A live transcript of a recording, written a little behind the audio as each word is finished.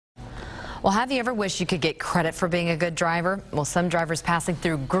Well, have you ever wished you could get credit for being a good driver? Well, some drivers passing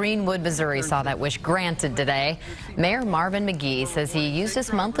through Greenwood, Missouri saw that wish granted today. Mayor Marvin McGee says he used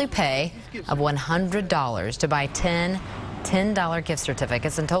his monthly pay of $100 to buy 10 $10 gift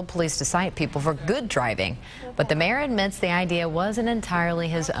certificates and told police to cite people for good driving. But the mayor admits the idea wasn't entirely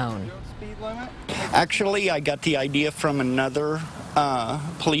his own. Actually, I got the idea from another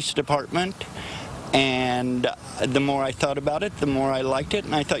police department. And the more I thought about it, the more I liked it.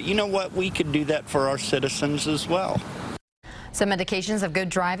 And I thought, you know what, we could do that for our citizens as well. Some indications of good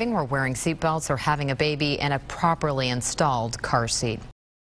driving were wearing seatbelts or having a baby in a properly installed car seat.